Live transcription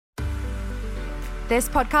This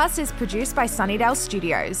podcast is produced by Sunnydale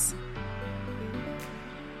Studios.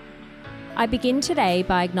 I begin today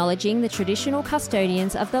by acknowledging the traditional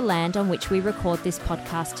custodians of the land on which we record this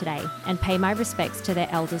podcast today and pay my respects to their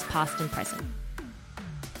elders past and present.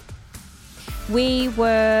 We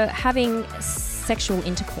were having sexual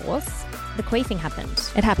intercourse. The queefing happened.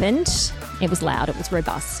 It happened. It was loud. It was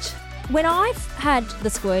robust. When I've had the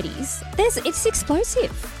squirties, it's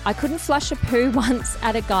explosive. I couldn't flush a poo once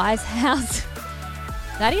at a guy's house.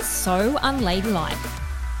 That is so unladylike.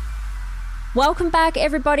 Welcome back,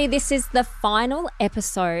 everybody. This is the final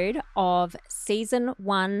episode of season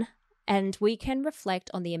 1, and we can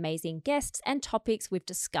reflect on the amazing guests and topics we've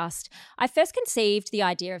discussed. I first conceived the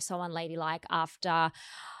idea of So Unladylike after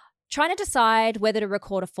trying to decide whether to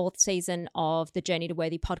record a 4th season of the Journey to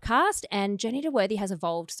Worthy podcast, and Journey to Worthy has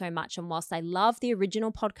evolved so much, and whilst I love the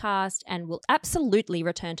original podcast and will absolutely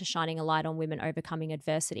return to shining a light on women overcoming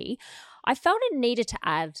adversity, I felt it needed to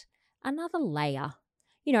add another layer.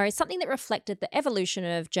 You know, something that reflected the evolution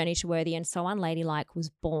of Journey to Worthy and So Unladylike was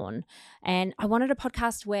born. And I wanted a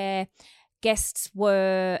podcast where guests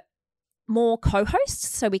were more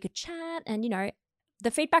co-hosts so we could chat. And, you know,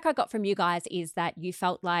 the feedback I got from you guys is that you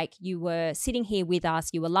felt like you were sitting here with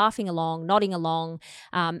us, you were laughing along, nodding along,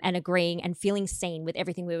 and agreeing and feeling seen with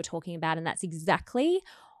everything we were talking about. And that's exactly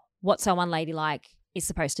what So Unladylike is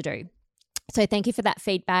supposed to do. So thank you for that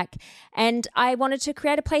feedback. And I wanted to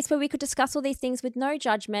create a place where we could discuss all these things with no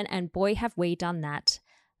judgment, and boy, have we done that.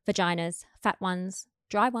 Vaginas, fat ones,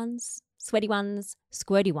 dry ones, sweaty ones,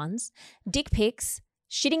 squirty ones, dick pics,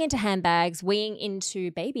 shitting into handbags, weeing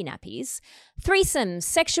into baby nappies, threesomes,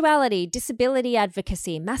 sexuality, disability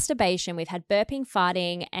advocacy, masturbation. We've had burping,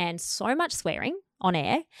 farting, and so much swearing on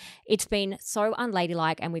air. It's been so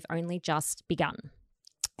unladylike, and we've only just begun.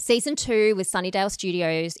 Season 2 with Sunnydale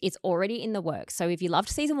Studios is already in the works. So if you loved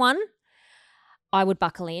season 1, I would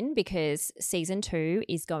buckle in because season 2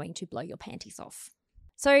 is going to blow your panties off.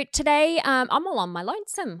 So today I'm all on my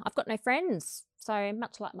lonesome. I've got no friends. So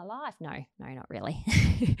much like my life. No, not really.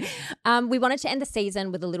 We wanted to end the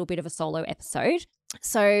season with a little bit of a solo episode.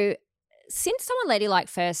 So since So Unladylike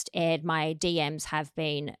first aired, my DMs have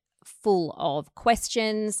been full of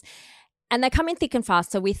questions and they come in thick and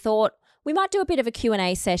fast. So we thought we might do a bit of a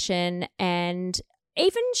Q&A session and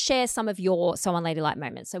even share some of your So Unladylike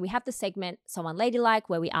moments. So we have the segment So Unladylike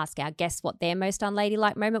where we ask our guests what their most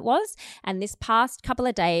unladylike moment was. And this past couple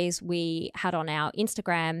of days we had on our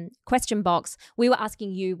Instagram question box, we were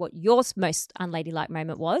asking you what your most unladylike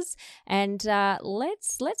moment was. And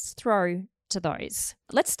let's throw to those.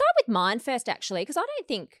 Let's start with mine first actually, because I don't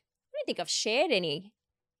think I've shared any.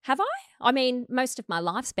 Have I? I mean, most of my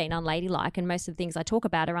life's been unladylike and most of the things I talk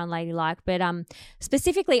about are unladylike, but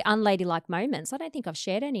specifically unladylike moments, I don't think I've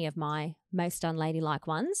shared any of my most unladylike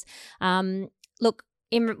ones. Look,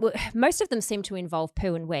 most of them seem to involve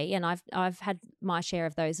poo and wee, and I've had my share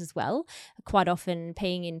of those as well, quite often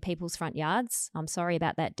peeing in people's front yards. I'm sorry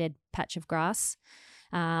about that dead patch of grass.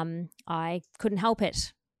 I couldn't help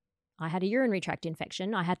it. I had a urinary tract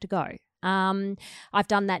infection. I had to go. I've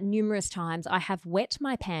done that numerous times. I have wet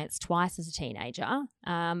my pants twice as a teenager.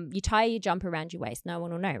 You tie your jumper around your waist, no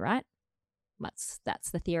one will know, right?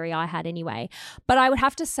 That's the theory I had anyway. But I would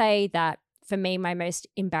have to say that for me, my most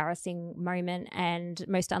embarrassing moment and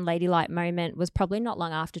most unladylike moment was probably not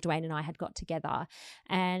long after Dwayne and I had got together.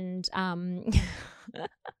 And I'm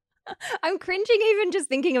cringing even just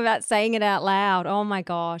thinking about saying it out loud. Oh my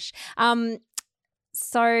gosh.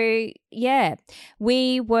 So, yeah,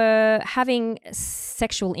 we were having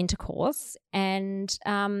sexual intercourse and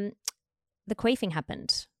the queefing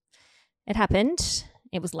happened. It happened.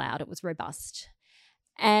 It was loud. It was robust.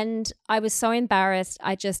 And I was so embarrassed.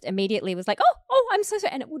 I just immediately was like, oh, I'm so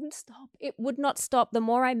sorry. And it wouldn't stop. It would not stop. The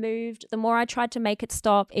more I moved, the more I tried to make it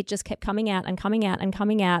stop, it just kept coming out and coming out and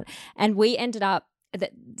coming out. And we ended up, the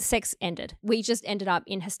sex ended. We just ended up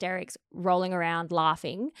in hysterics, rolling around,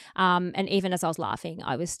 laughing. And even as I was laughing,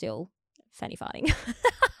 I was still fanny farting.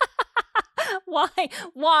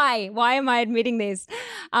 Why am I admitting this?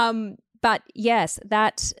 But yes,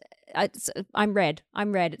 I'm red.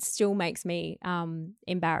 It still makes me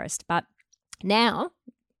embarrassed. But now,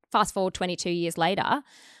 fast forward 22 years later,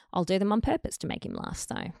 I'll do them on purpose to make him laugh.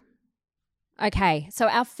 So, okay. So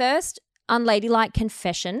our first unladylike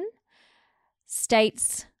confession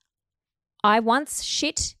states, I once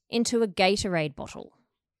shit into a Gatorade bottle.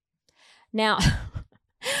 Now,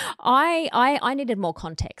 I needed more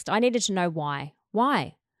context. I needed to know why.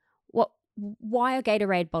 Why? Why a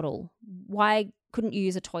Gatorade bottle? Why couldn't you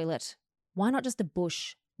use a toilet? Why not just a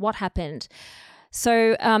bush? What happened?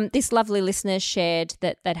 So this lovely listener shared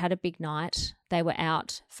that they'd had a big night. They were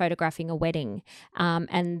out photographing a wedding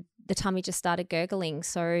and the tummy just started gurgling.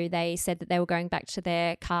 So they said that they were going back to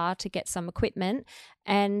their car to get some equipment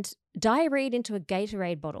and diarrheaed into a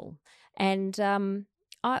Gatorade bottle. And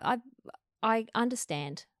I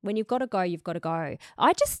understand. When you've got to go, you've got to go.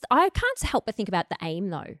 I can't help but think about the aim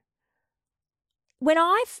though. When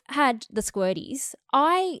I've had the squirties,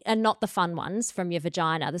 and not the fun ones from your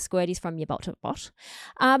vagina, the squirties from your bot,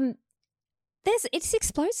 it's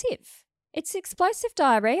explosive. It's explosive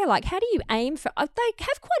diarrhea. Like, how do you aim for? They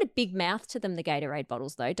have quite a big mouth to them, the Gatorade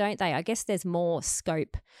bottles, though, don't they? I guess there's more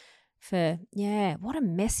scope for. Yeah, what a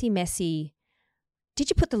messy. Did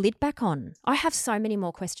you put the lid back on? I have so many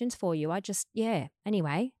more questions for you.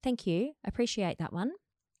 Anyway, thank you. Appreciate that one.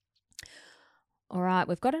 All right,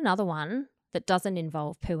 we've got another one that doesn't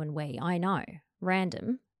involve poo and wee. I know,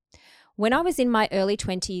 random. When I was in my early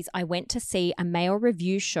 20s, I went to see a male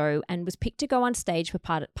review show and was picked to go on stage for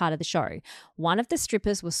part of the show. One of the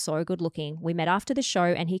strippers was so good looking. We met after the show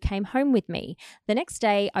and he came home with me. The next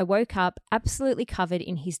day, I woke up absolutely covered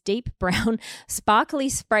in his deep brown, sparkly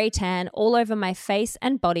spray tan all over my face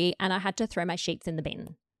and body, and I had to throw my sheets in the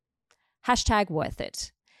bin. # worth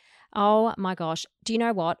it. Oh my gosh. Do you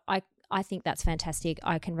know what? I think that's fantastic.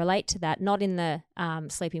 I can relate to that, not in the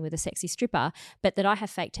sleeping with a sexy stripper, but that I have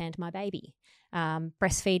fake tanned my baby.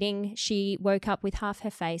 Breastfeeding, she woke up with half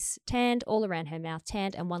her face tanned, all around her mouth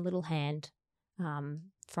tanned, and one little hand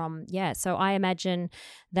So I imagine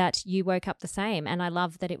that you woke up the same, and I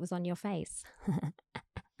love that it was on your face.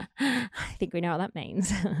 I think we know what that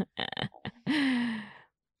means.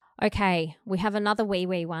 Okay, we have another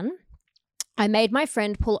wee one. I made my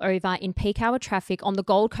friend pull over in peak hour traffic on the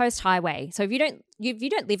Gold Coast Highway. So if you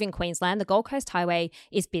don't live in Queensland, the Gold Coast Highway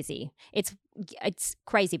is busy. It's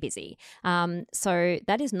crazy busy. So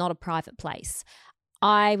that is not a private place.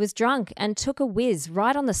 I was drunk and took a whiz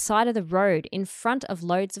right on the side of the road in front of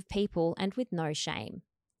loads of people and with no shame.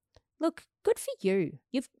 Look, good for you.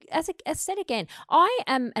 As said again, I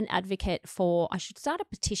am an advocate for, I should start a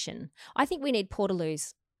petition. I think we need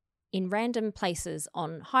portaloos in random places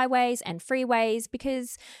on highways and freeways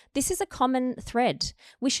because this is a common thread.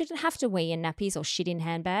 We shouldn't have to wee in nappies or shit in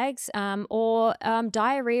handbags or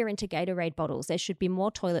diarrhea into Gatorade bottles. There should be more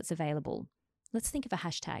toilets available. Let's think of a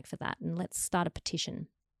hashtag for that and let's start a petition.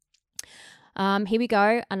 Here we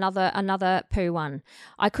go, another poo one.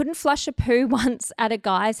 I couldn't flush a poo once at a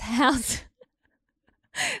guy's house.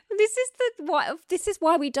 This is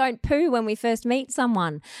why we don't poo when we first meet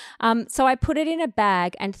someone. So I put it in a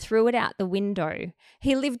bag and threw it out the window.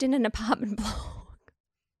 He lived in an apartment block.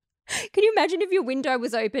 Can you imagine if your window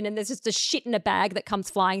was open and there's just a shit in a bag that comes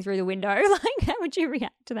flying through the window? Like, how would you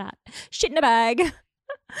react to that? Shit in a bag.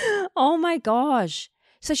 Oh my gosh.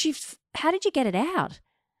 So how did you get it out?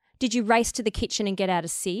 Did you race to the kitchen and get out a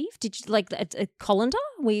sieve? Did you like a colander?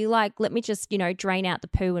 Were you like, let me just, drain out the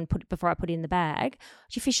poo and put it before I put it in the bag?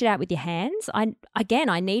 Did you fish it out with your hands? I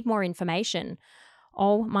need more information.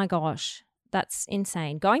 Oh my gosh, that's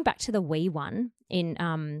insane. Going back to the wee one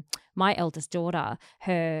in my eldest daughter,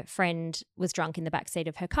 her friend was drunk in the backseat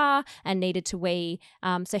of her car and needed to wee.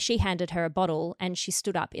 So she handed her a bottle and she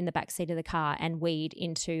stood up in the backseat of the car and weed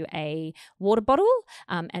into a water bottle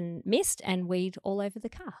and missed and weed all over the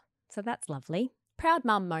car. So that's lovely. Proud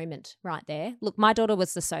mum moment right there. Look, my daughter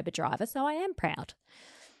was the sober driver, so I am proud.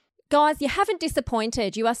 Guys, you haven't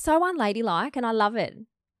disappointed. You are so unladylike and I love it.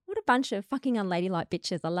 What a bunch of fucking unladylike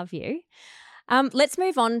bitches. I love you. Let's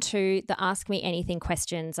move on to the Ask Me Anything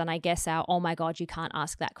questions and I guess our, oh my God, you can't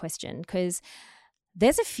ask that question because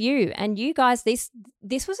there's a few and you guys, this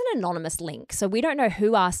was an anonymous link, so we don't know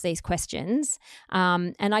who asked these questions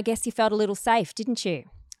and I guess you felt a little safe, didn't you?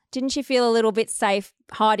 Didn't you feel a little bit safe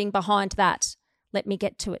hiding behind that? Let me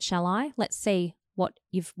get to it, shall I? Let's see what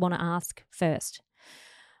you want to ask first.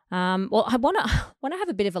 Well, I want to have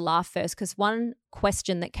a bit of a laugh first because one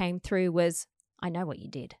question that came through was, I know what you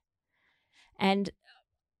did. And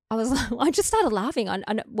I just started laughing.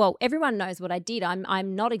 Well, everyone knows what I did.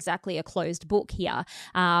 I'm not exactly a closed book here.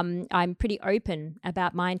 I'm pretty open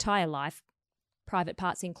about my entire life, private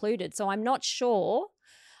parts included. So I'm not sure.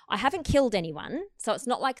 I haven't killed anyone, so it's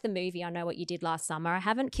not like the movie I Know What You Did Last Summer. I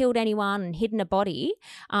haven't killed anyone and hidden a body.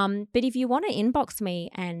 But if you want to inbox me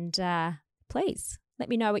and please let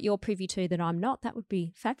me know what you're privy to that I'm not, that would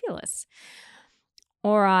be fabulous.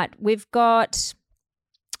 All right, we've got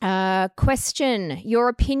a question. Your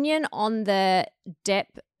opinion on the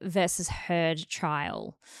Depp versus Heard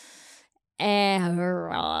trial.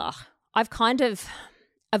 I've kind of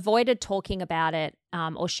avoided talking about it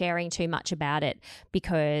or sharing too much about it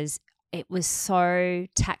because it was so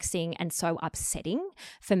taxing and so upsetting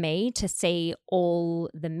for me to see all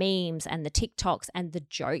the memes and the TikToks and the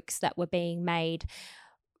jokes that were being made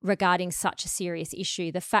regarding such a serious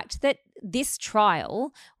issue. The fact that this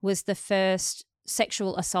trial was the first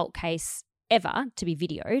sexual assault case ever to be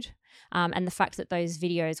videoed, and the fact that those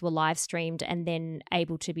videos were live streamed and then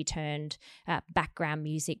able to be turned background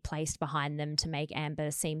music placed behind them to make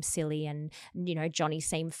Amber seem silly and, you know, Johnny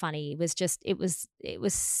seem funny was just, it was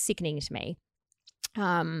sickening to me.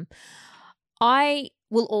 I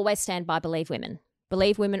will always stand by believe women.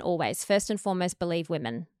 Believe women always. First and foremost, believe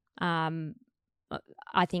women.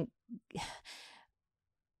 I think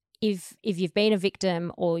if you've been a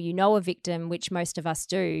victim or you know a victim, which most of us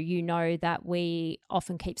do, you know that we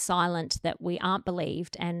often keep silent, that we aren't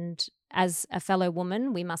believed. And as a fellow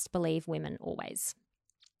woman, we must believe women always.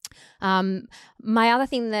 My other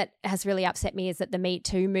thing that has really upset me is that the Me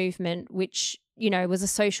Too movement, which, you know, was a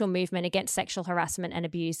social movement against sexual harassment and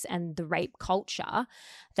abuse and the rape culture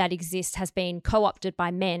that exists, has been co-opted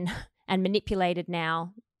by men and manipulated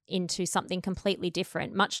now into something completely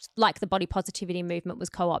different, much like the body positivity movement was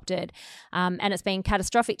co-opted. And it's been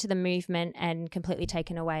catastrophic to the movement and completely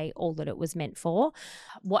taken away all that it was meant for.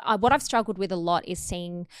 What I've struggled with a lot is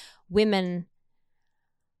seeing women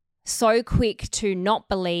so quick to not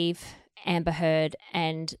believe Amber Heard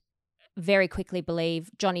and very quickly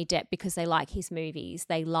believe Johnny Depp because they like his movies.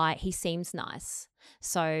 He seems nice.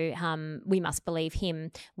 So we must believe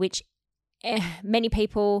him, which many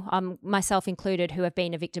people, myself included, who have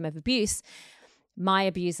been a victim of abuse, my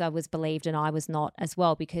abuser was believed and I was not as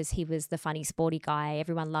well, because he was the funny sporty guy.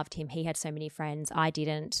 Everyone loved him. He had so many friends. I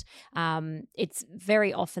didn't. It's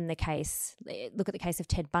very often the case. Look at the case of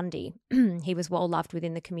Ted Bundy. He was well loved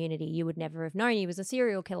within the community. You would never have known he was a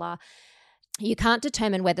serial killer. You can't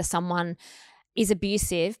determine whether someone is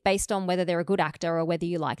abusive based on whether they're a good actor or whether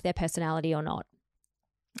you like their personality or not.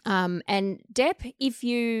 And Depp, if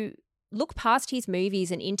you look past his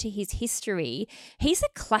movies and into his history, he's a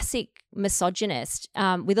classic misogynist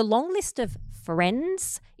with a long list of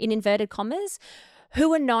friends, in inverted commas,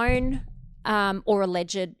 who are known or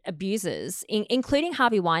alleged abusers, including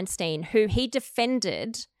Harvey Weinstein, who he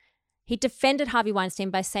defended. He defended Harvey Weinstein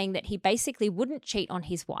by saying that he basically wouldn't cheat on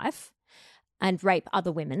his wife and rape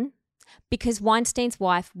other women because Weinstein's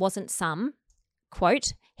wife wasn't some,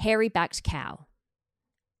 quote, hairy-backed cow,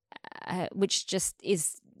 which just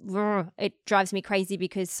is... it drives me crazy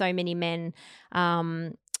because so many men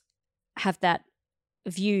have that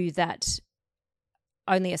view that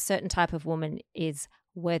only a certain type of woman is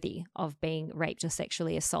worthy of being raped or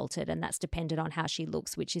sexually assaulted, and that's dependent on how she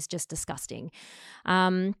looks, which is just disgusting.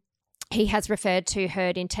 He has referred to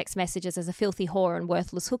Heard in text messages as a filthy whore and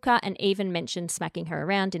worthless hooker, and even mentioned smacking her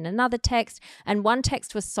around in another text. And one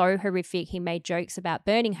text was so horrific, he made jokes about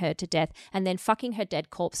burning her to death and then fucking her dead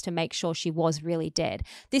corpse to make sure she was really dead.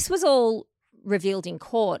 This was all revealed in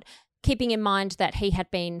court, keeping in mind that he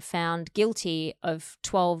had been found guilty of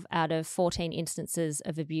 12 out of 14 instances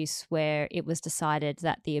of abuse where it was decided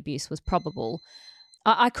that the abuse was probable.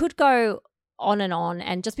 I could go on,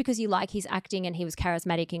 and just because you like his acting and he was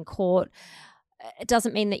charismatic in court, it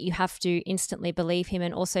doesn't mean that you have to instantly believe him.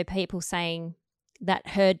 And also people saying that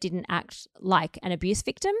Heard didn't act like an abuse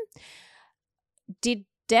victim. Did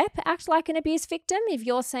Depp act like an abuse victim? If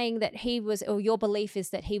you're saying that he was, or your belief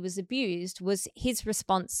is that he was abused, was his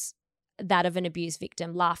response that of an abuse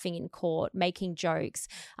victim, laughing in court, making jokes?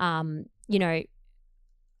 You know,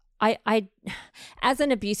 I as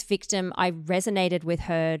an abuse victim, I resonated with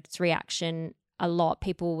Heard's reaction a lot.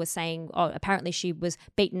 People were saying, oh, apparently she was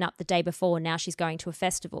beaten up the day before, now she's going to a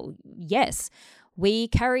festival. Yes, we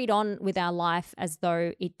carried on with our life as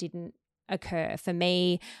though it didn't occur. For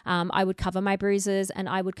me, I would cover my bruises and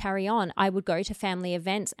I would carry on. I would go to family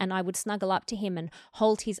events and I would snuggle up to him and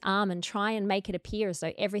hold his arm and try and make it appear as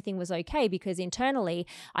though everything was okay, because internally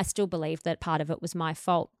I still believed that part of it was my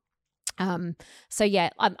fault. So yeah,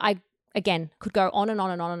 I again could go on and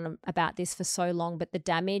on and on about this for so long, but the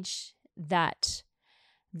damage that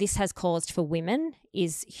this has caused for women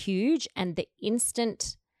is huge, and the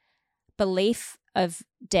instant belief of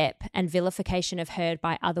Depp and vilification of Heard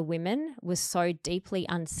by other women was so deeply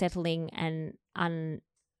unsettling and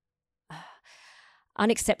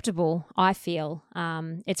unacceptable, I feel.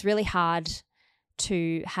 It's really hard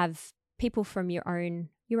to have people from your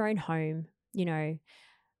own home, you know,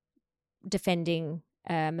 defending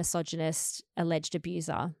a misogynist alleged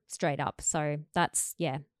abuser straight up. So that's,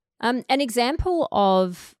 yeah, An example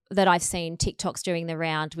of that I've seen TikToks doing the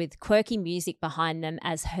round with quirky music behind them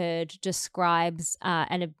as heard describes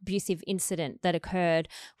an abusive incident that occurred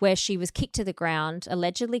where she was kicked to the ground,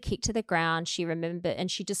 allegedly kicked to the ground. She remembered,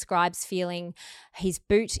 and she describes feeling his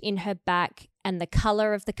boot in her back and the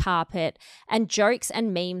color of the carpet, and jokes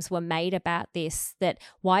and memes were made about this, that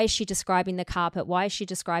why is she describing the carpet? Why is she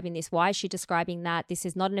describing this? Why is she describing that? This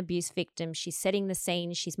is not an abuse victim. She's setting the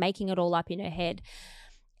scene. She's making it all up in her head.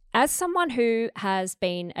 As someone who has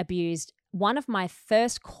been abused, one of my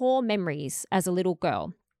first core memories as a little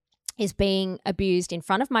girl is being abused in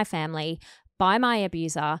front of my family by my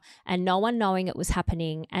abuser and no one knowing it was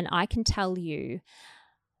happening. And I can tell you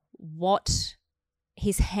what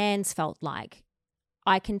his hands felt like.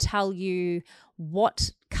 I can tell you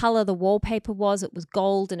what color the wallpaper was. It was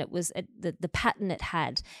gold, and it was the pattern it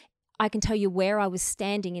had. I can tell you where I was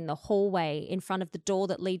standing in the hallway in front of the door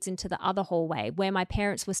that leads into the other hallway, where my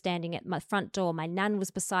parents were standing at my front door. My nan was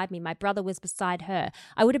beside me. My brother was beside her.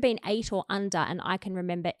 I would have been 8 or under, and I can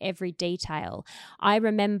remember every detail. I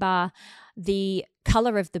remember the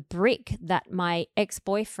color of the brick that my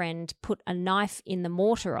ex-boyfriend put a knife in the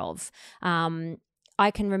mortar of. I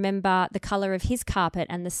can remember the color of his carpet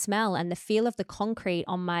and the smell and the feel of the concrete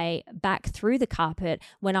on my back through the carpet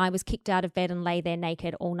when I was kicked out of bed and lay there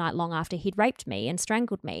naked all night long after he'd raped me and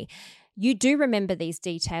strangled me. You do remember these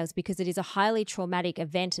details because it is a highly traumatic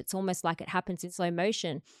event. It's almost like it happens in slow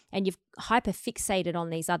motion, and you've hyper-fixated on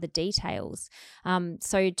these other details.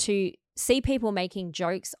 So to see people making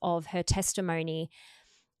jokes of her testimony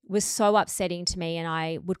was so upsetting to me, and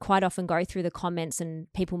I would quite often go through the comments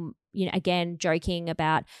and people, again, joking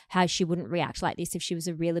about how she wouldn't react like this if she was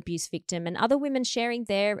a real abuse victim, and other women sharing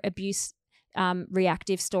their abuse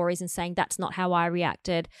reactive stories and saying that's not how I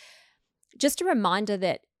reacted. Just a reminder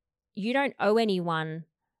that you don't owe anyone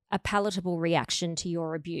a palatable reaction to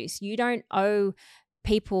your abuse. You don't owe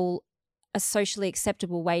people a socially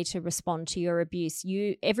acceptable way to respond to your abuse.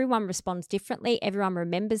 Everyone responds differently. Everyone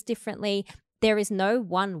remembers differently. There is no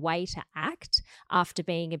one way to act after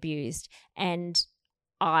being abused. And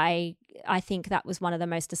I think that was one of the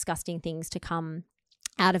most disgusting things to come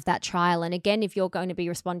out of that trial. And again, if you're going to be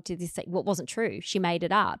responding to this, well, it wasn't true. She made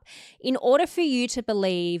it up. In order for you to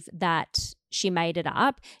believe that she made it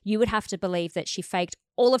up, you would have to believe that she faked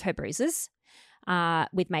all of her bruises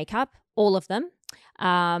with makeup, all of them,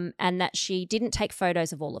 and that she didn't take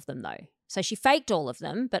photos of all of them though. So she faked all of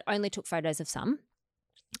them, but only took photos of some.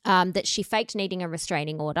 That she faked needing a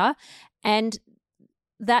restraining order, and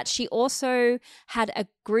that she also had a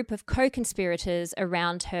group of co-conspirators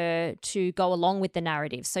around her to go along with the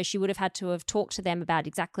narrative. So she would have had to have talked to them about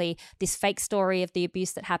exactly this fake story of the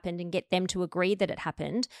abuse that happened and get them to agree that it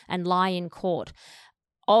happened and lie in court,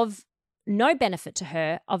 of no benefit to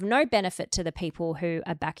her, of no benefit to the people who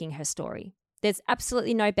are backing her story. There's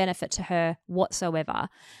absolutely no benefit to her whatsoever.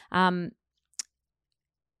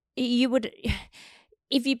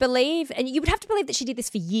 If you believe, and you would have to believe that she did this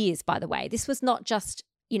for years, by the way. This was not just,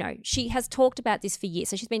 she has talked about this for years.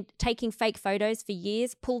 So she's been taking fake photos for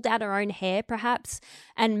years, pulled out her own hair perhaps,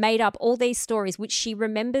 and made up all these stories, which she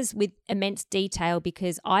remembers with immense detail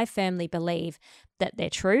because I firmly believe that they're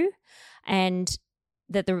true, and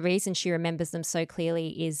that the reason she remembers them so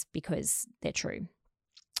clearly is because they're true.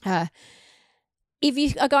 If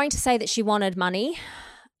you are going to say that she wanted money,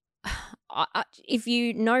 if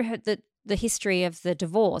you know her, the history of the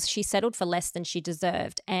divorce, she settled for less than she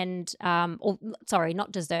deserved less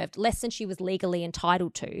than she was legally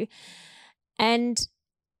entitled to. And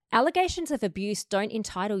allegations of abuse don't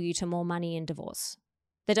entitle you to more money in divorce.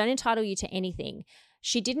 They don't entitle you to anything.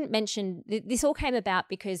 She didn't mention, this all came about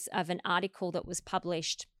because of an article that was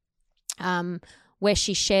published where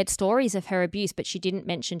she shared stories of her abuse, but she didn't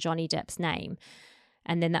mention Johnny Depp's name.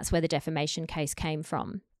 And then that's where the defamation case came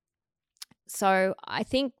from. So I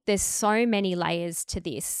think there's so many layers to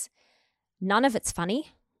this. None of it's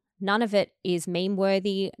funny. None of it is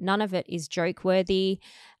meme-worthy. None of it is joke-worthy.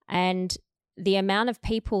 And the amount of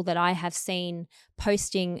people that I have seen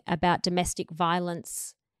posting about domestic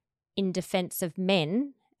violence in defense of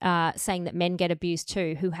men, saying that men get abused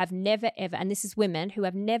too, who have never ever, and this is women, who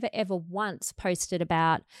have never ever once posted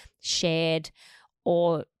about, shared,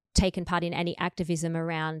 or taken part in any activism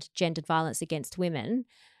around gendered violence against women,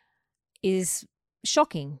 is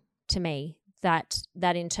shocking to me. That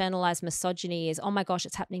internalized misogyny is, oh my gosh,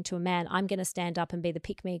 it's happening to a man. I'm going to stand up and be the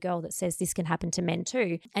pick-me girl that says this can happen to men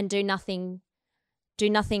too, and do nothing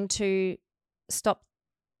to stop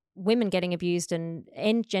women getting abused and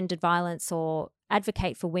end gendered violence or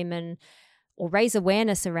advocate for women or raise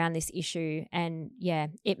awareness around this issue. And yeah,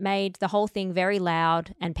 it made the whole thing very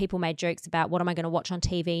loud, and people made jokes about, what am I going to watch on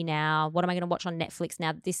TV now? What am I going to watch on Netflix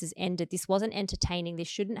now that this has ended? This wasn't entertaining. This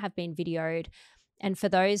shouldn't have been videoed. And for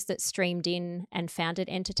those that streamed in and found it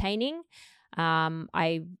entertaining,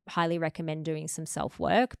 I highly recommend doing some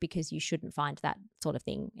self-work, because you shouldn't find that sort of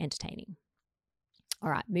thing entertaining. All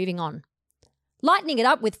right, moving on. Lightening it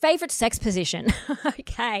up with favorite sex position.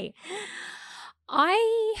 Okay.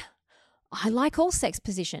 I like all sex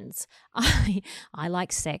positions. I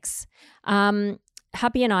like sex.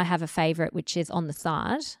 Hubby and I have a favorite, which is on the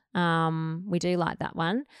side. We do like that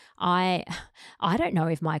one. I don't know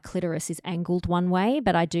if my clitoris is angled one way,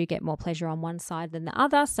 but I do get more pleasure on one side than the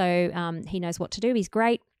other. So he knows what to do. He's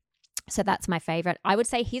great. So that's my favorite. I would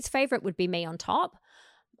say his favorite would be me on top.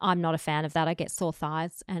 I'm not a fan of that. I get sore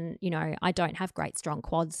thighs, and, I don't have great strong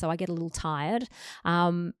quads, so I get a little tired.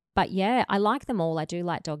 But yeah, I like them all. I do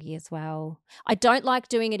like doggy as well. I don't like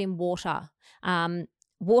doing it in water.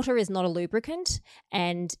 Water is not a lubricant,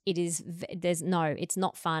 and it's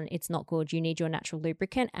not fun. It's not good. You need your natural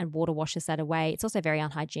lubricant, and water washes that away. It's also very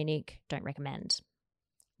unhygienic. Don't recommend.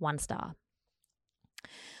 1 star.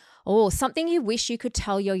 Oh, something you wish you could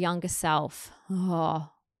tell your younger self. Oh,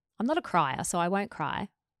 I'm not a crier, so I won't cry.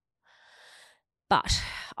 But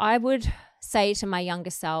I would say to my younger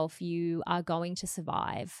self, you are going to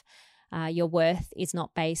survive. Your worth is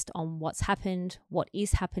not based on what's happened, what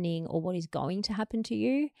is happening, or what is going to happen to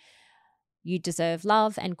you. You deserve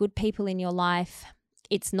love and good people in your life.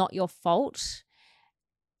 It's not your fault.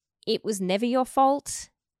 It was never your fault.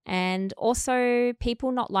 And also,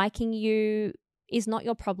 people not liking you is not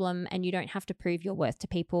your problem, and you don't have to prove your worth to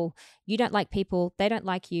people. You don't like people. They don't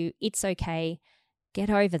like you. It's okay. Get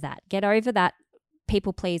over that. Get over that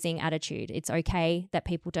people-pleasing attitude. It's okay that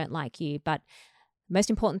people don't like you, but most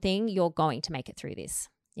important thing, you're going to make it through this.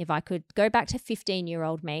 If I could go back to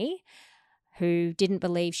 15-year-old me who didn't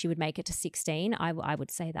believe she would make it to 16, I would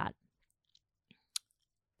say that.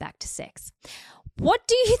 Back to sex. What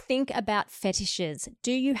do you think about fetishes?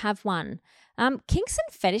 Do you have one? Kinks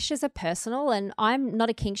and fetishes are personal, and I'm not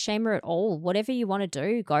a kink shamer at all. Whatever you want to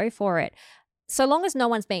do, go for it. So long as no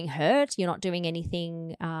one's being hurt, you're not doing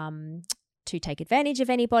anything to take advantage of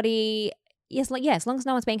anybody. Yes, as long as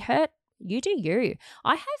no one's being hurt, you do you.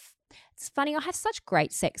 It's funny, I have such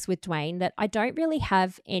great sex with Dwayne that I don't really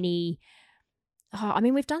have any,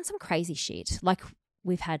 we've done some crazy shit. Like,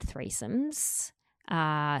 we've had threesomes,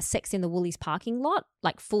 sex in the Woolies parking lot,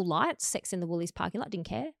 like full lights, sex in the Woolies parking lot, didn't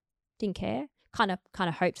care. Kind of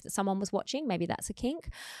hoped that someone was watching. Maybe that's a kink.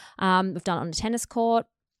 We've done it on a tennis court.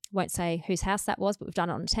 Won't say whose house that was, but we've done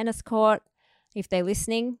it on a tennis court. If they're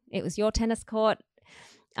listening, it was your tennis court.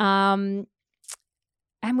 And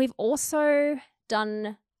we've also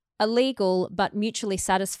done illegal but mutually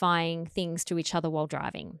satisfying things to each other while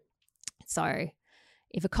driving. So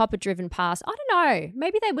if a cop had driven past, I don't know,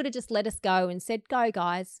 maybe they would have just let us go and said, go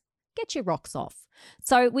guys, get your rocks off.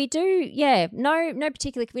 So we do, no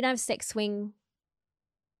particular, we don't have sex swing.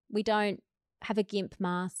 We don't have a GIMP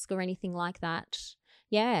mask or anything like that.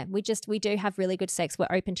 Yeah, we do have really good sex. We're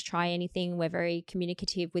open to try anything. We're very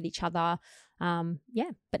communicative with each other.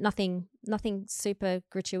 But nothing super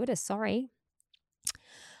gratuitous, sorry.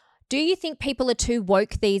 Do you think people are too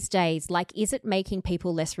woke these days? Like, is it making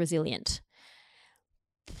people less resilient?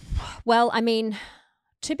 Well,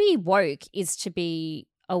 to be woke is to be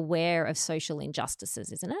aware of social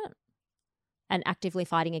injustices, isn't it? And actively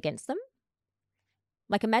fighting against them.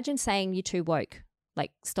 Like, imagine saying you're too woke,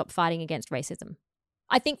 like stop fighting against racism.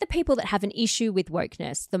 I think the people that have an issue with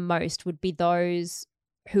wokeness the most would be those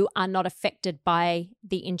who are not affected by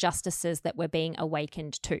the injustices that we're being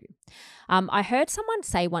awakened to. I heard someone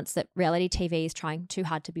say once that reality TV is trying too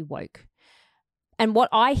hard to be woke. And what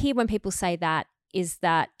I hear when people say that is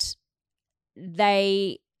that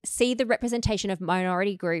they see the representation of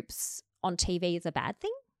minority groups on TV as a bad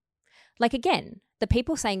thing. Like, again, the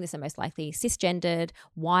people saying this are most likely cisgendered,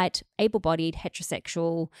 white, able-bodied,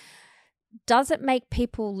 heterosexual. Does it make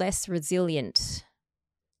people less resilient?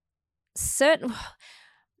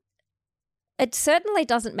 It certainly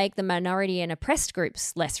doesn't make the minority and oppressed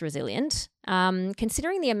groups less resilient.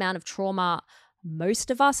 Considering the amount of trauma most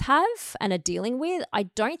of us have and are dealing with, I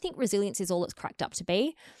don't think resilience is all it's cracked up to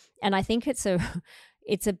be. And I think it's a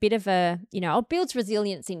bit of a, it builds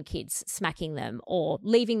resilience in kids, smacking them or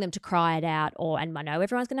leaving them to cry it out, and I know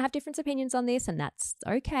everyone's going to have different opinions on this, and that's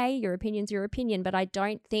okay. Your opinion's your opinion, but I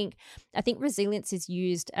think resilience is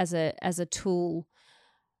used as a tool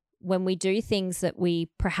when we do things that we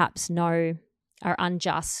perhaps know are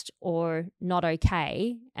unjust or not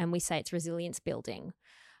okay, and we say it's resilience building.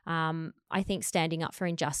 I think standing up for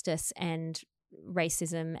injustice and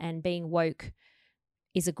racism and being woke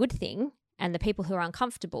is a good thing. And the people who are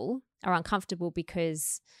uncomfortable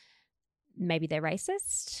because maybe they're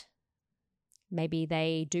racist, maybe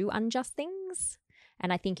they do unjust things.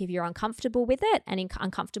 And I think if you're uncomfortable with it and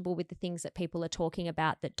uncomfortable with the things that people are talking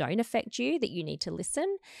about that don't affect you, that you need to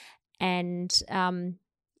listen and,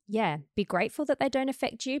 be grateful that they don't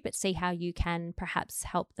affect you, but see how you can perhaps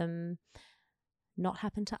help them not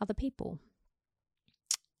happen to other people.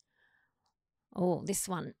 Oh, this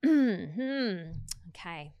one.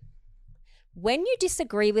 Okay. When you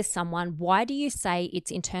disagree with someone, why do you say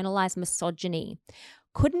it's internalized misogyny?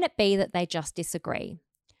 Couldn't it be that they just disagree?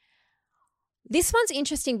 This one's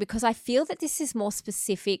interesting because I feel that this is more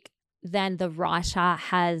specific than the writer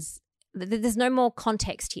has. There's no more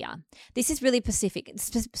context here. This is really specific.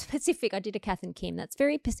 Specific. I did a Kath and Kim. That's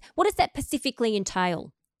very. What does that specifically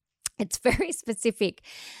entail? It's very specific.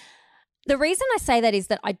 The reason I say that is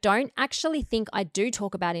that I don't actually think I do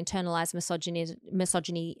talk about internalized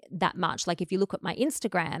misogyny that much. Like if you look at my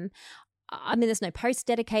Instagram, I mean, there's no post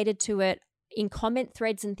dedicated to it. In comment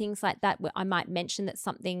threads and things like that, where I might mention that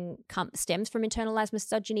something stems from internalized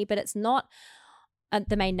misogyny, but it's not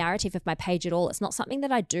the main narrative of my page at all. It's not something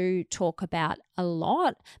that I do talk about a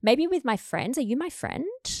lot. Maybe with my friends. Are you my friend?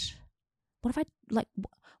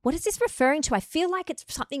 What is this referring to? I feel like it's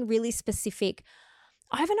something really specific.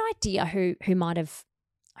 I have an idea who might have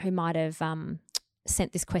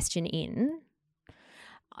sent this question in,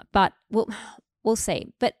 but we'll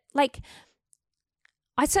see. But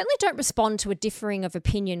I certainly don't respond to a differing of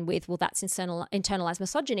opinion with, well, that's internalized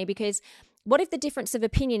misogyny, because what if the difference of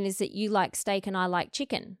opinion is that you like steak and I like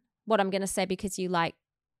chicken? What I'm going to say because you like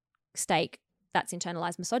steak, that's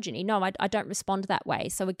internalized misogyny. No, I don't respond that way.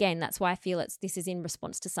 So again, that's why I feel this is in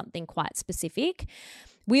response to something quite specific.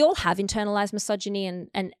 We all have internalized misogyny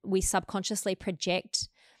and we subconsciously project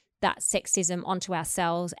that sexism onto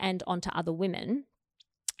ourselves and onto other women.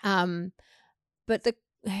 But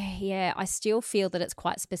I still feel that it's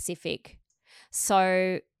quite specific.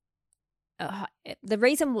 So the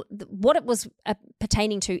reason what it was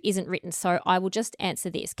pertaining to isn't written, so I will just answer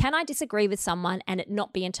this. Can I disagree with someone and it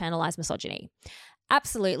not be internalized misogyny?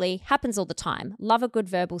 Absolutely. Happens all the time. Love a good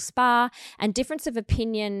verbal spar, and difference of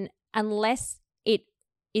opinion, unless it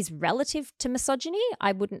is relative to misogyny,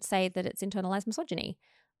 I wouldn't say that it's internalized misogyny.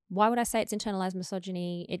 Why would I say it's internalized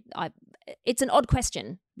misogyny? It's an odd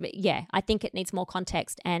question. But yeah, I think it needs more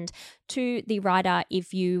context. And to the writer,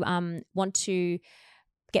 if you want to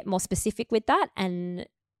get more specific with that and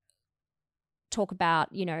talk about,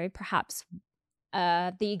 perhaps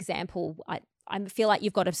the example, I feel like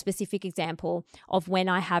you've got a specific example of when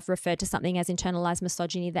I have referred to something as internalized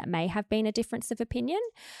misogyny that may have been a difference of opinion.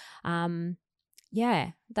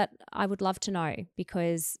 That I would love to know,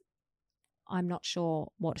 because I'm not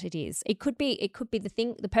sure what it is. It could be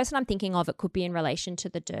the person I'm thinking of. It could be in relation to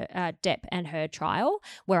the Depp and her trial,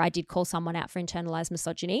 where I did call someone out for internalized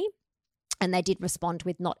misogyny, and they did respond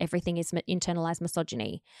with, not everything is internalized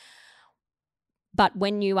misogyny. But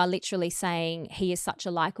when you are literally saying he is such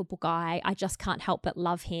a likable guy, I just can't help but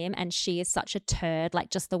love him, and she is such a turd, like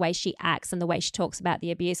just the way she acts and the way she talks about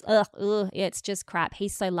the abuse, it's just crap.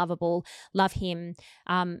 He's so lovable, love him.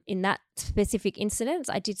 In that specific incident,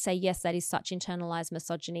 I did say, yes, that is such internalized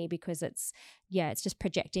misogyny, because it's just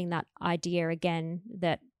projecting that idea again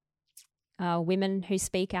that women who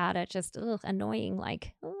speak out are just annoying,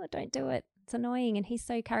 like, don't do it. It's annoying, and he's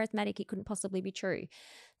so charismatic, it couldn't possibly be true.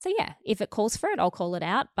 So yeah, if it calls for it, I'll call it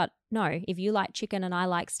out. But no, if you like chicken and I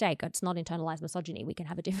like steak, it's not internalized misogyny. We can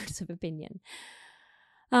have a difference of opinion.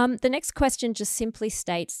 The next question just simply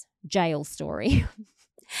states jail story.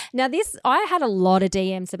 Now I had a lot of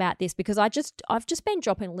DMs about this, because I've just been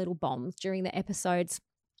dropping little bombs during the episodes,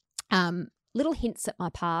 little hints at my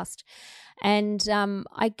past, and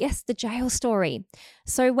I guess the jail story.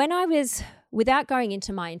 So without going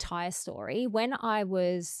into my entire story, when I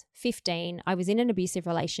was 15, I was in an abusive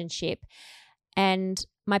relationship, and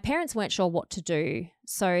my parents weren't sure what to do,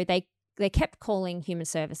 so they kept calling Human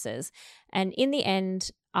Services, and in the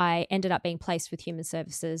end, I ended up being placed with Human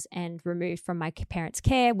Services and removed from my parents'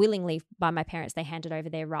 care willingly by my parents. They handed over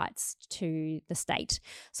their rights to the state.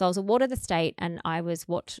 So I was a ward of the state, and I was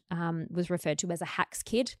what was referred to as a HACS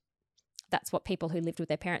kid. That's what people who lived with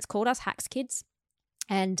their parents called us, HACS kids.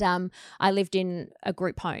 And I lived in a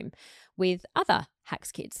group home with other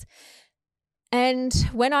HACS kids. And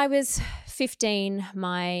when I was 15,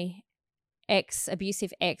 my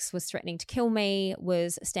abusive ex was threatening to kill me,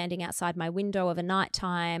 was standing outside my window of a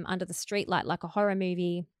nighttime under the streetlight like a horror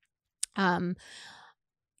movie.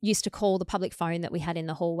 used to call the public phone that we had in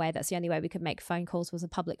the hallway. That's the only way we could make phone calls, was a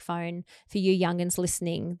public phone. For you youngins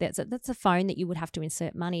listening, that's a phone that you would have to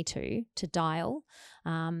insert money to dial.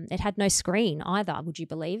 It had no screen either, would you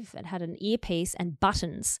believe? It had an earpiece and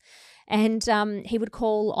buttons. And he would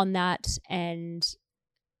call on that, and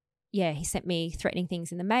yeah, he sent me threatening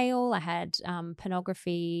things in the mail. I had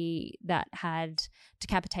pornography that had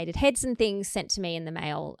decapitated heads and things sent to me in the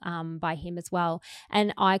mail by him as well.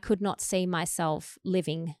 And I could not see myself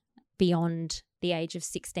living beyond the age of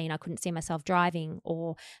 16. I couldn't see myself driving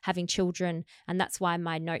or having children. And that's why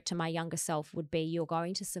my note to my younger self would be, you're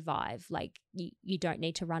going to survive. Like, you don't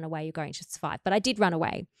need to run away. You're going to survive. But I did run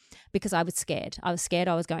away because I was scared. I was scared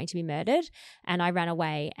I was going to be murdered, and I ran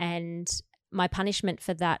away. And my punishment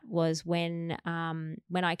for that was when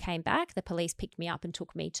I came back, the police picked me up and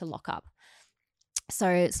took me to lock up. So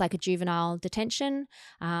it's like a juvenile detention.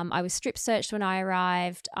 I was strip searched when I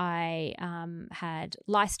arrived. I had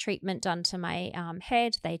lice treatment done to my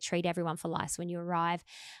head. They treat everyone for lice when you arrive.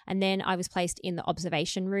 And then I was placed in the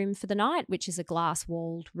observation room for the night, which is a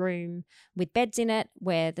glass-walled room with beds in it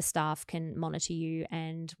where the staff can monitor you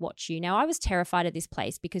and watch you. Now, I was terrified of this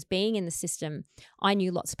place because, being in the system, I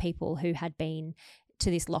knew lots of people who had been to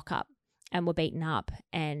this lockup and were beaten up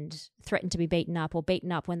and threatened to be beaten up, or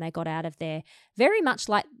beaten up when they got out of there, very much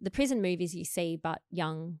like the prison movies you see, but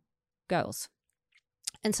young girls.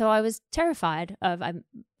 And so I was terrified of, I've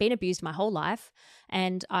been abused my whole life,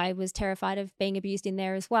 and I was terrified of being abused in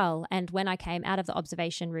there as well. And when I came out of the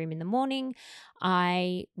observation room in the morning,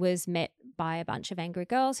 I was met by a bunch of angry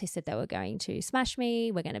girls who said they were going to smash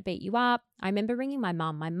me, we're going to beat you up. I remember ringing my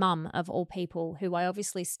mum of all people, who I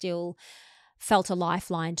obviously still felt a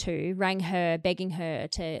lifeline to, rang her, begging her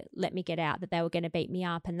to let me get out, that they were going to beat me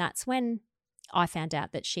up. And that's when I found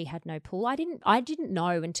out that she had no pull. I didn't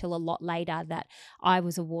know until a lot later that I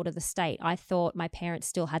was a ward of the state. I thought my parents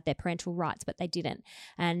still had their parental rights, but they didn't.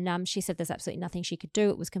 And she said there's absolutely nothing she could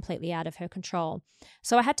do. It was completely out of her control.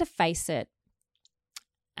 So I had to face it.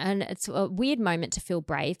 And it's a weird moment to feel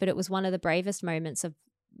brave, but it was one of the bravest moments of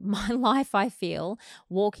my life, I feel,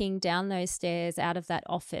 walking down those stairs out of that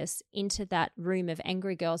office into that room of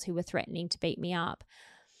angry girls who were threatening to beat me up.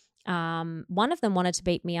 One of them wanted to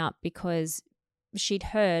beat me up because she'd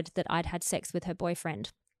heard that I'd had sex with her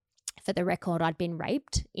boyfriend. For the record, I'd been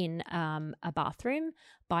raped in a bathroom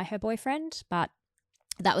by her boyfriend, but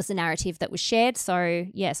that was the narrative that was shared. So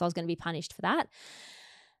yes, I was going to be punished for that.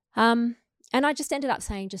 And I just ended up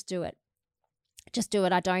saying, just do it. Just do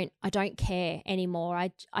it. I don't care anymore.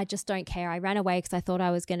 I just don't care. I ran away because I thought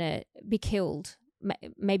I was going to be killed.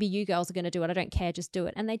 Maybe you girls are going to do it. I don't care. Just do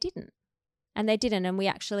it. And they didn't. And we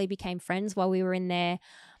actually became friends while we were in there.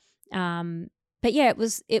 But yeah, it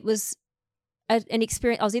was an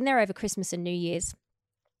experience. I was in there over Christmas and New Year's,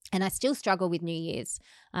 and I still struggle with New Year's.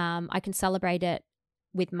 I can celebrate it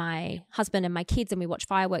with my husband and my kids, and we watch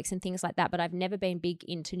fireworks and things like that, but I've never been big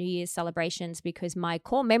into New Year's celebrations because my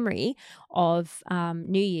core memory of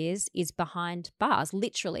New Year's is behind bars,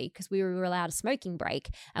 literally, because we were allowed a smoking break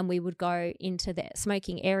and we would go into the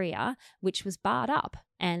smoking area, which was barred up,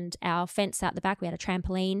 and our fence out the back, we had a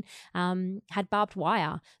trampoline, had barbed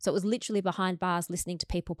wire. So it was literally behind bars listening to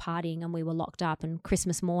people partying, and we were locked up. And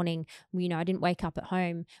Christmas morning, I didn't wake up at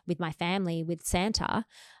home with my family, with Santa.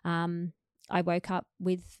 I woke up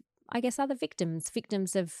with, I guess, other victims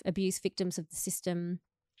of abuse, victims of the system.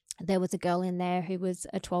 There was a girl in there who was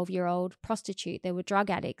a 12-year-old prostitute. There were drug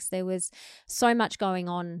addicts. There was so much going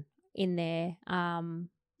on in there, and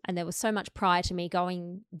there was so much prior to me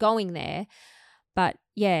going there. But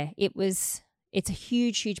yeah, it's a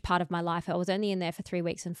huge, huge part of my life. I was only in there for 3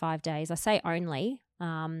 weeks and 5 days. I say only,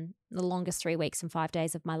 the longest 3 weeks and 5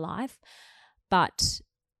 days of my life. But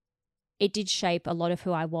it did shape a lot of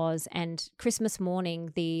who I was. And Christmas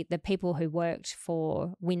morning, the people who worked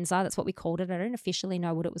for Windsor, that's what we called it. I don't officially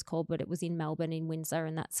know what it was called, but it was in Melbourne, in Windsor,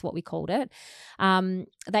 and that's what we called it.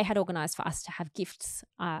 They had organised for us to have gifts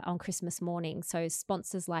on Christmas morning. So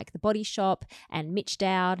sponsors like The Body Shop and Mitch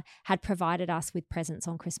Dowd had provided us with presents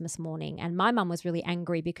on Christmas morning. And my mum was really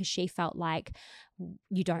angry because she felt like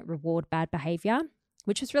you don't reward bad behaviour,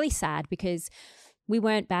 which was really sad because we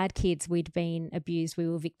weren't bad kids. We'd been abused. We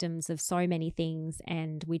were victims of so many things,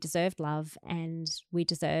 and we deserved love, and we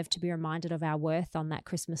deserved to be reminded of our worth on that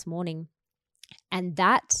Christmas morning. And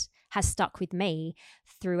that has stuck with me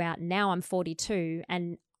throughout. Now I'm 42,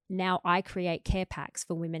 and now I create care packs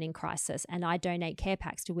for women in crisis, and I donate care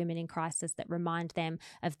packs to women in crisis that remind them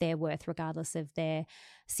of their worth regardless of their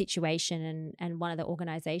situation. And one of the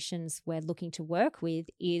organisations we're looking to work with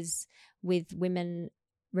is with women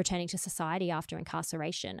returning to society after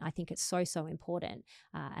incarceration. I think it's so, so important.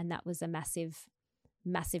 And that was a massive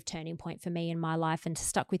massive turning point for me in my life and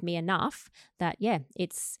stuck with me enough that, yeah,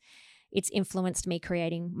 it's influenced me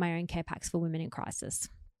creating my own care packs for women in crisis.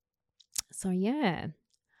 So, yeah.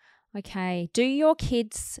 Okay. Do your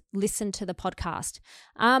kids listen to the podcast?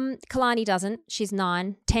 Kalani doesn't. She's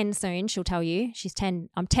 9, 10 soon. She'll tell you. She's 10.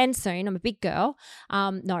 I'm 10 soon. I'm a big girl.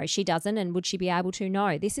 No, she doesn't. And would she be able to?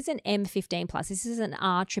 No. This is an M15 plus. This is an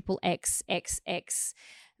RXXX.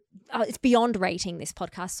 It's beyond rating, this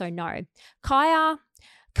podcast. So no. Kaya,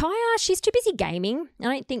 she's too busy gaming. I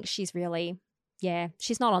don't think she's really... Yeah,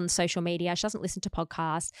 she's not on social media. She doesn't listen to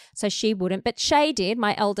podcasts, so she wouldn't. But Shay did,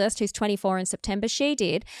 my eldest, who's 24 in September, she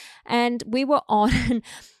did. And we were on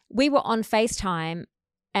FaceTime,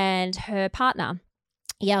 and her partner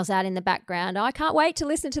yells out in the background, "I can't wait to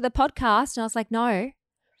listen to the podcast." And I was like, no,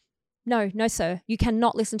 sir, you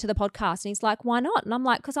cannot listen to the podcast. And he's like, "Why not?" And I'm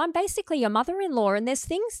like, "Because I'm basically your mother-in-law, and there's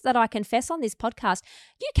things that I confess on this podcast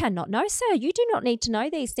you cannot know, sir. You do not need to know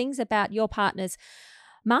these things about your partner's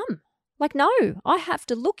mum. Like, no, I have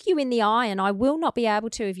to look you in the eye, and I will not be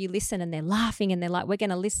able to if you listen." And they're laughing and they're like, "We're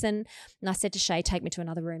going to listen." And I said to Shay, "Take me to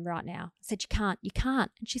another room right now." I said, you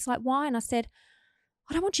can't. And she's like, "Why?" And I said,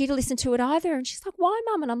 "I don't want you to listen to it either." And she's like, "Why,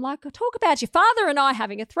 Mum?" And I'm like, "I talk about your father and I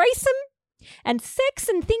having a threesome and sex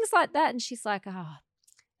and things like that." And she's like, "Oh,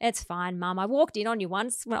 it's fine, Mum. I walked in on you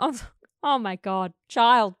once when I was," oh my God,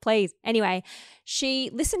 child, please. Anyway,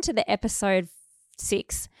 she listened to the episode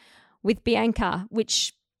 6 with Bianca,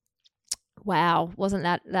 which... Wow, wasn't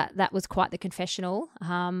that was quite the confessional.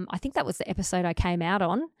 I think that was the episode I came out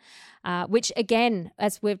on, which again,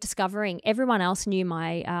 as we're discovering, everyone else knew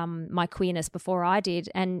my my queerness before I did.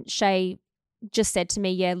 And Shay just said to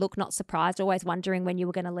me, "Yeah, look, not surprised, always wondering when you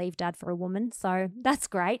were going to leave Dad for a woman." So that's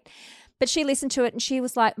great. But she listened to it and she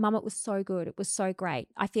was like, "Mum, it was so good. It was so great.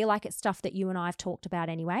 I feel like it's stuff that you and I have talked about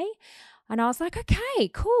anyway." And I was like, "Okay,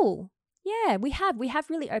 cool. Yeah, we have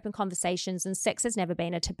really open conversations, and sex has never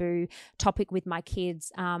been a taboo topic with my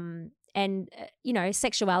kids.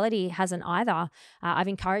 Sexuality hasn't either. I've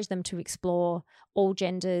encouraged them to explore all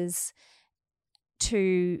genders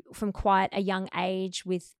from quite a young age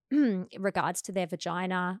with regards to their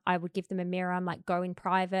vagina. I would give them a mirror. I'm like, go in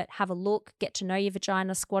private, have a look, get to know your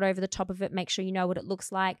vagina, squat over the top of it, make sure you know what it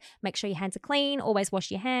looks like, make sure your hands are clean, always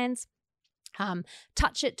wash your hands.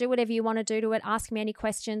 Touch it, do whatever you want to do to it, ask me any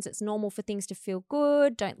questions. It's normal for things to feel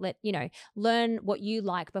good. Don't learn what you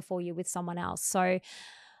like before you're with someone else." So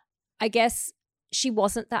I guess she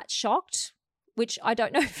wasn't that shocked, which I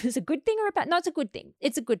don't know if it's a good thing or a bad. No, it's a good thing.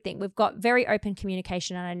 It's a good thing. We've got very open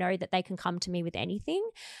communication, and I know that they can come to me with anything.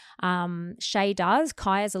 Shay does.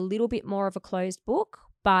 Kaya's a little bit more of a closed book,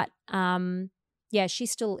 but yeah,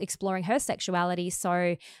 she's still exploring her sexuality.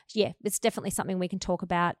 So yeah, it's definitely something we can talk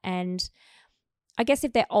about. And I guess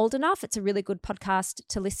if they're old enough, it's a really good podcast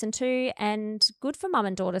to listen to, and good for mum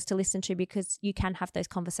and daughters to listen to, because you can have those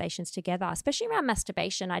conversations together, especially around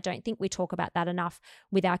masturbation. I don't think we talk about that enough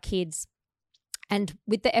with our kids. And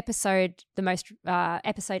with the episode,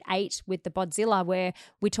 episode 8 with the Bodzilla, where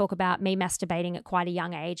we talk about me masturbating at quite a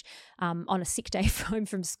young age on a sick day home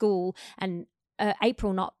from school, and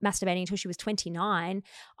April not masturbating until she was 29,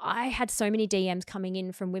 I had so many DMs coming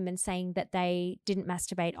in from women saying that they didn't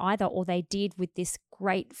masturbate either, or they did with this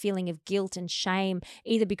great feeling of guilt and shame,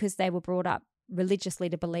 either because they were brought up religiously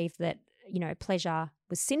to believe that, pleasure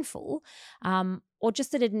was sinful, or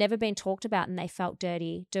just that it had never been talked about and they felt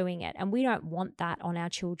dirty doing it. And we don't want that on our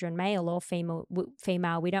children, male or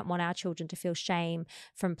female. We don't want our children to feel shame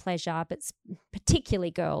from pleasure, but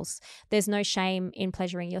particularly girls. There's no shame in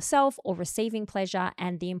pleasuring yourself or receiving pleasure,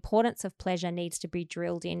 and the importance of pleasure needs to be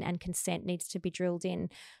drilled in, and consent needs to be drilled in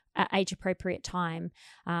at age-appropriate time.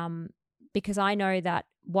 Because I know that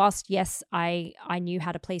whilst, yes, I knew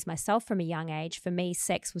how to please myself from a young age, for me,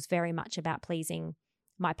 sex was very much about pleasing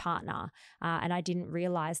my partner, and I didn't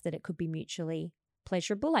realize that it could be mutually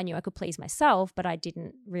pleasurable. I knew I could please myself, but I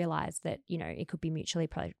didn't realize that, it could be mutually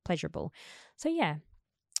pleasurable. So yeah,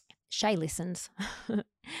 Shay listens.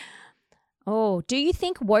 Oh, do you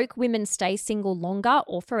think woke women stay single longer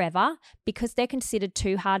or forever because they're considered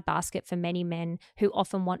too hard basket for many men who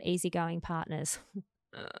often want easygoing partners?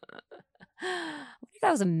 What if that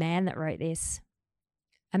was a man that wrote this?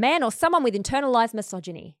 A man or someone with internalized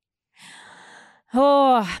misogyny?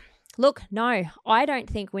 Oh, look, no, I don't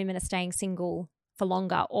think women are staying single for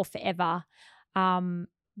longer or forever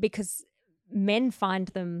because men find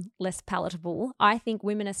them less palatable. I think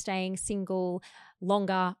women are staying single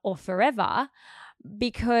longer or forever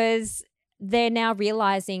because they're now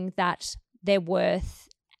realizing that their worth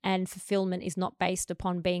and fulfillment is not based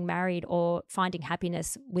upon being married or finding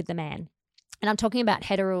happiness with the man. And I'm talking about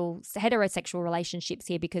heterosexual relationships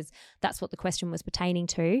here because that's what the question was pertaining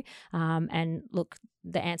to. And look,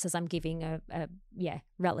 the answers I'm giving are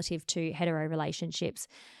relative to hetero relationships.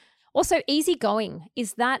 Also, easygoing,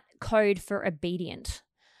 is that code for obedient?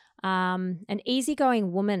 An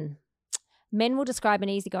easygoing woman. Men will describe an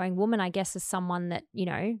easygoing woman, I guess, as someone that,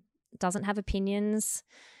 doesn't have opinions,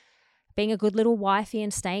 being a good little wifey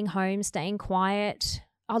and staying home, staying quiet.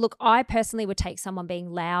 Oh, look, I personally would take someone being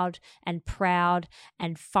loud and proud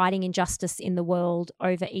and fighting injustice in the world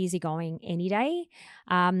over easygoing any day.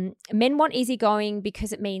 Men want easygoing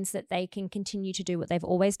because it means that they can continue to do what they've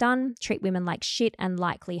always done, treat women like shit and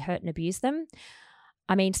likely hurt and abuse them.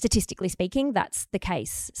 I mean, statistically speaking, that's the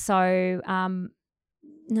case. So,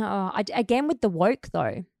 again with the woke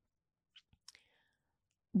though.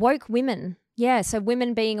 Woke women, so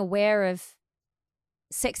women being aware of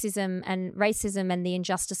sexism and racism and the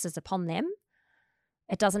injustices upon them.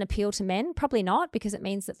 It doesn't appeal to men, probably not, because it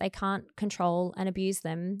means that they can't control and abuse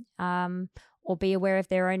them, or be aware of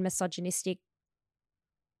their own misogynistic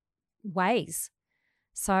ways.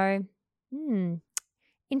 So,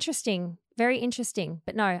 interesting, very interesting.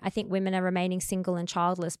 But no, I think women are remaining single and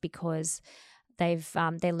childless because they're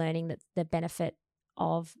learning that the benefit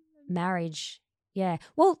of marriage. Yeah.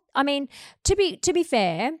 Well, I mean, to be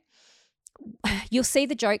fair, you'll see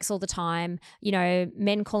the jokes all the time,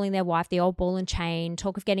 men calling their wife the old ball and chain,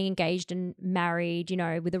 talk of getting engaged and married,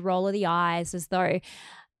 with a roll of the eyes as though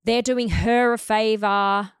they're doing her a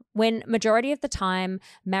favor, when majority of the time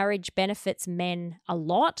marriage benefits men a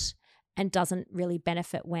lot and doesn't really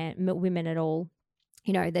benefit women at all.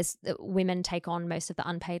 There's women take on most of the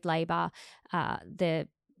unpaid labor, the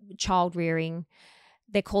child rearing.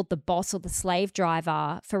 They're called the boss or the slave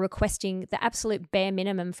driver for requesting the absolute bare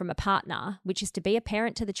minimum from a partner, which is to be a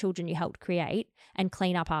parent to the children you helped create and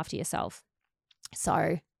clean up after yourself.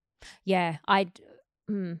 So, yeah, I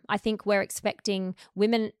think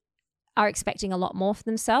women are expecting a lot more for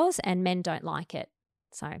themselves and men don't like it.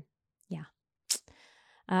 So, yeah.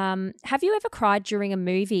 Have you ever cried during a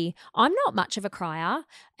movie? I'm not much of a crier,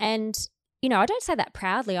 and, I don't say that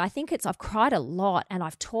proudly. I think I've cried a lot and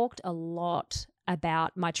I've talked a lot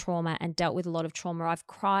about my trauma and dealt with a lot of trauma. I've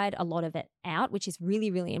cried a lot of it out, which is really,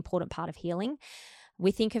 really important part of healing.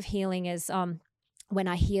 We think of healing as when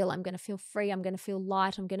I heal, I'm going to feel free, I'm going to feel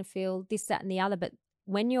light, I'm going to feel this, that, and the other. But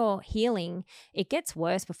when you're healing, it gets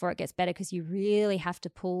worse before it gets better because you really have to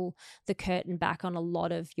pull the curtain back on a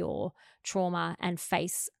lot of your trauma and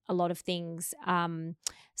face a lot of things.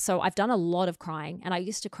 So I've done a lot of crying, and I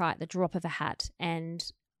used to cry at the drop of a hat, and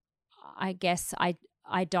I guess I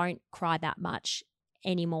don't cry that much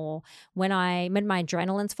anymore. When my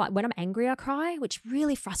adrenaline's fine, when I'm angry, I cry, which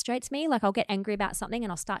really frustrates me. Like I'll get angry about something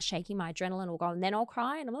and I'll start shaking, my adrenaline will go, and then I'll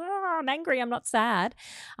cry and I'm like, I'm angry, I'm not sad.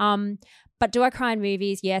 But do I cry in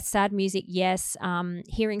movies? Yes. Sad music? Yes.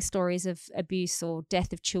 Hearing stories of abuse or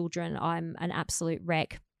death of children, I'm an absolute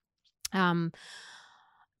wreck. The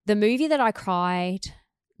movie that I cried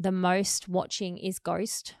the most watching is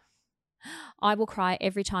Ghost. I will cry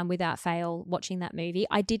every time without fail watching that movie.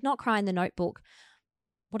 I did not cry in The Notebook.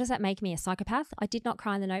 What does that make me, a psychopath? I did not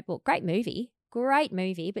cry in The Notebook. Great movie,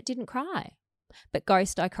 but didn't cry. But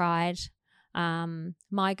Ghost, I cried.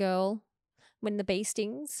 My Girl, when the bee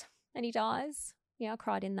stings and he dies. Yeah, I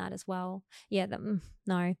cried in that as well. Yeah,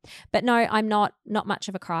 no. But no, I'm not much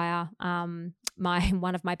of a crier. One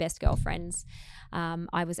of my best girlfriends,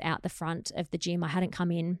 I was out the front of the gym. I hadn't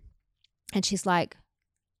come in, and she's like,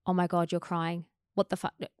 oh my God, you're crying. What the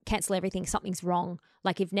fuck? Cancel everything. Something's wrong.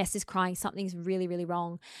 Like if Ness is crying, something's really, really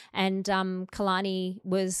wrong. And Kalani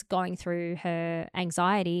was going through her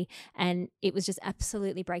anxiety, and it was just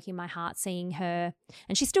absolutely breaking my heart seeing her.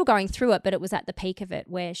 And she's still going through it, but it was at the peak of it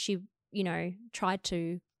where she, tried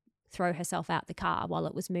to throw herself out the car while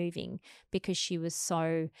it was moving because she was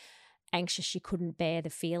so anxious. She couldn't bear the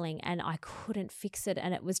feeling, and I couldn't fix it.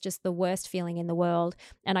 And it was just the worst feeling in the world,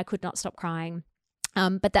 and I could not stop crying.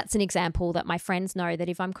 But that's an example that my friends know that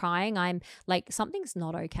if I'm crying, I'm like, something's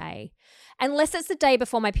not okay. Unless it's the day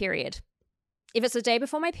before my period. If it's the day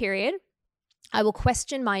before my period, I will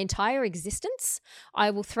question my entire existence. I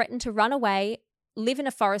will threaten to run away, live in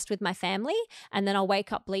a forest with my family, and then I'll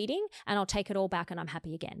wake up bleeding and I'll take it all back and I'm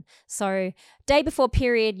happy again. So day before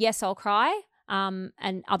period, yes, I'll cry.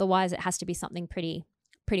 And otherwise it has to be something pretty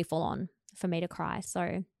full on for me to cry.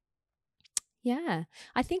 So yeah,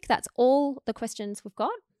 I think that's all the questions we've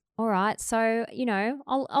got. All right. So,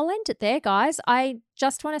 I'll end it there, guys. I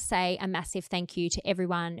just want to say a massive thank you to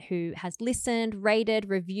everyone who has listened,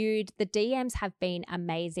 rated, reviewed. The DMs have been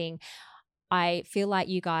amazing. I feel like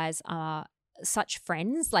you guys are such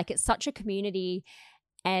friends. Like it's such a community,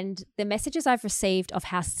 And the messages I've received of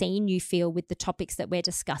how seen you feel with the topics that we're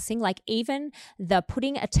discussing, like even the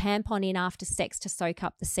putting a tampon in after sex to soak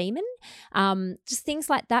up the semen, just things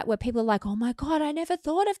like that where people are like, oh my God, I never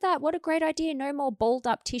thought of that. What a great idea. No more balled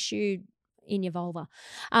up tissue in your vulva.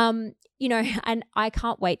 And I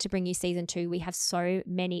can't wait to bring you season 2. We have so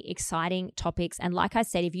many exciting topics. And like I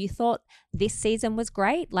said, if you thought this season was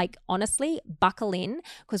great, like honestly, buckle in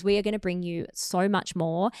because we are going to bring you so much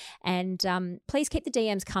more. And please keep the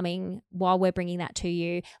DMs coming while we're bringing that to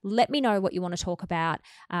you. Let me know what you want to talk about.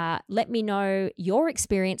 Let me know your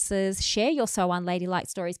experiences. Share your so unladylike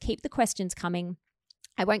stories. Keep the questions coming.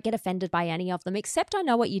 I won't get offended by any of them, except I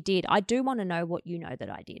know what you did. I do want to know what you know that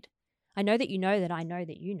I did. I know that you know that I know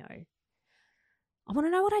that you know. I want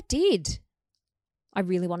to know what I did. I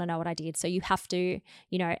really want to know what I did. So you have to,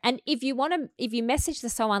 and if you message the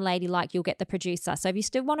So Unladylike, you'll get the producer. So if you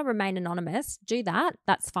still want to remain anonymous, do that.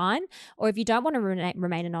 That's fine. Or if you don't want to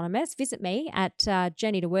remain anonymous, visit me at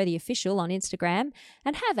Journey to Worthy Official on Instagram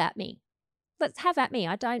and have at me. Let's have at me.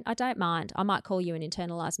 I don't mind. I might call you an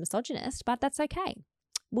internalized misogynist, but that's okay.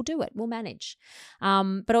 We'll do it. We'll manage.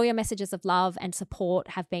 But all your messages of love and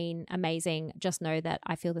support have been amazing. Just know that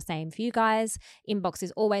I feel the same for you guys. Inbox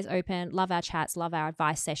is always open. Love our chats. Love our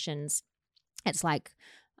advice sessions. It's like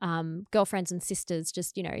girlfriends and sisters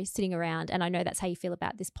just, sitting around. And I know that's how you feel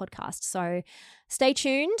about this podcast. So stay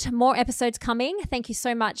tuned. More episodes coming. Thank you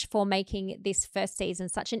so much for making this first season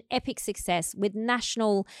such an epic success with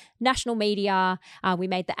national media. We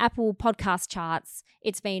made the Apple podcast charts.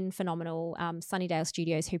 It's been phenomenal. Sunnydale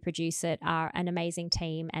Studios, who produce it, are an amazing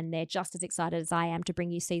team and they're just as excited as I am to bring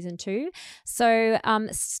you season 2. So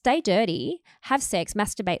stay dirty, have sex,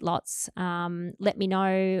 masturbate lots. Let me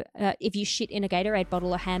know if you shit in a Gatorade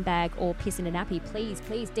bottle or handbag or piss in a nappy. Please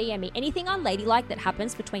DM me. Anything unladylike that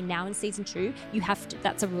happens between now and season 2, you have to,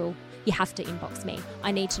 that's a rule. You have to inbox me.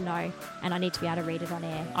 I need to know and I need to be able to read it on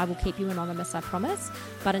air. I will keep you anonymous, I promise.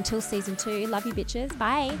 But until season 2, love you bitches.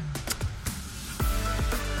 Bye.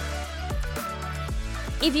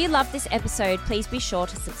 If you loved this episode, please be sure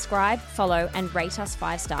to subscribe, follow, and rate us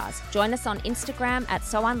 5 stars. Join us on Instagram at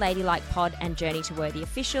So Unladylike Pod and Journey to Worthy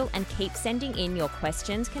Official, and keep sending in your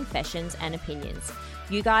questions, confessions, and opinions.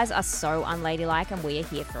 You guys are so unladylike, and we are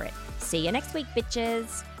here for it. See you next week,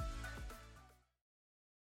 bitches.